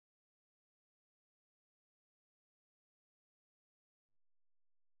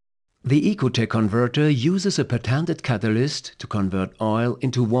The Ecotec converter uses a patented catalyst to convert oil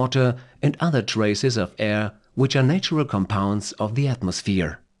into water and other traces of air which are natural compounds of the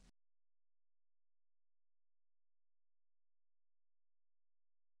atmosphere.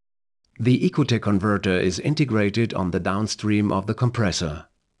 The Ecotec converter is integrated on the downstream of the compressor.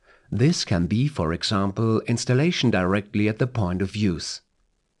 This can be, for example, installation directly at the point of use.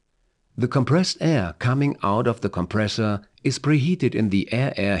 The compressed air coming out of the compressor is preheated in the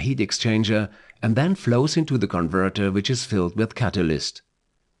air-air heat exchanger and then flows into the converter, which is filled with catalyst.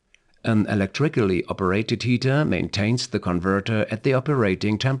 An electrically operated heater maintains the converter at the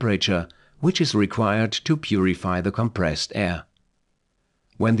operating temperature, which is required to purify the compressed air.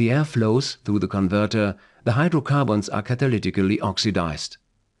 When the air flows through the converter, the hydrocarbons are catalytically oxidized.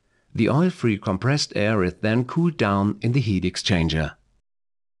 The oil-free compressed air is then cooled down in the heat exchanger.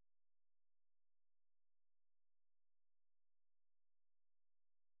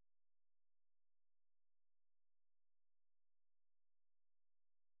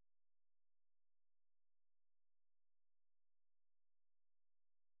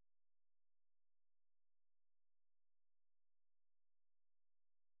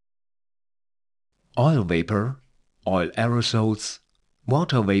 Oil vapor, oil aerosols,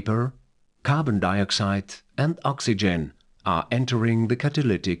 water vapor, carbon dioxide and oxygen are entering the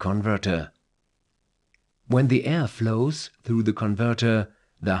catalytic converter. When the air flows through the converter,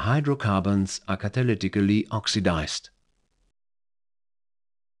 the hydrocarbons are catalytically oxidized.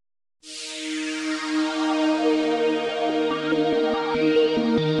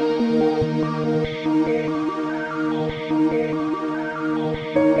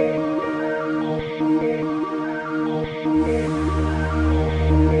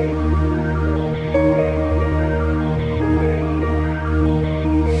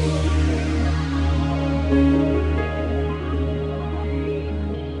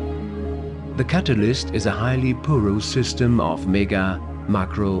 The catalyst is a highly porous system of mega,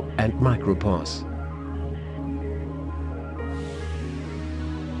 macro and micropores.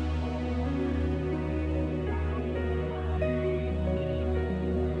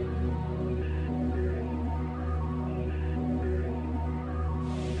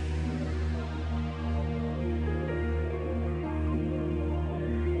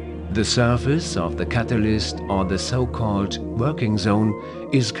 The surface of the catalyst, or the so-called working zone,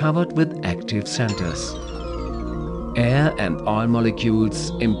 is covered with active centers. Air and oil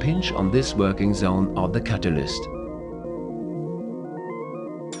molecules impinge on this working zone of the catalyst.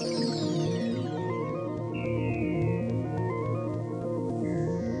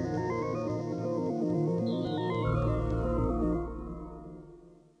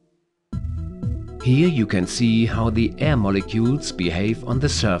 Here you can see how the air molecules behave on the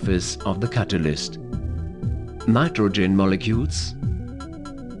surface of the catalyst. Nitrogen molecules,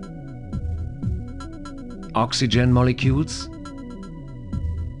 oxygen molecules,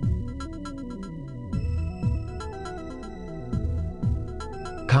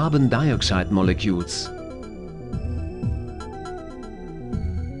 carbon dioxide molecules,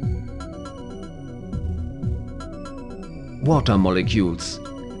 water molecules.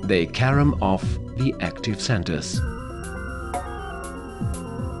 They carom off the active centers.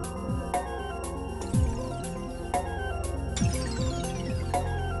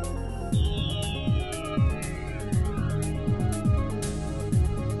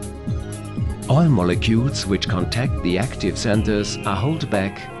 Oil molecules which contact the active centers are held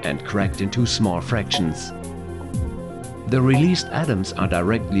back and cracked into small fractions. The released atoms are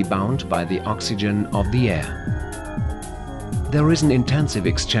directly bound by the oxygen of the air. There is an intensive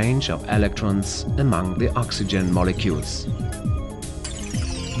exchange of electrons among the oxygen molecules.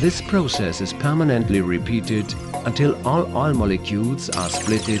 This process is permanently repeated until all oil molecules are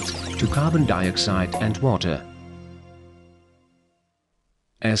splitted to carbon dioxide and water.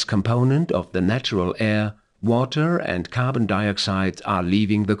 As component of the natural air, water and carbon dioxide are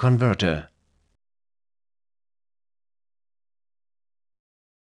leaving the converter.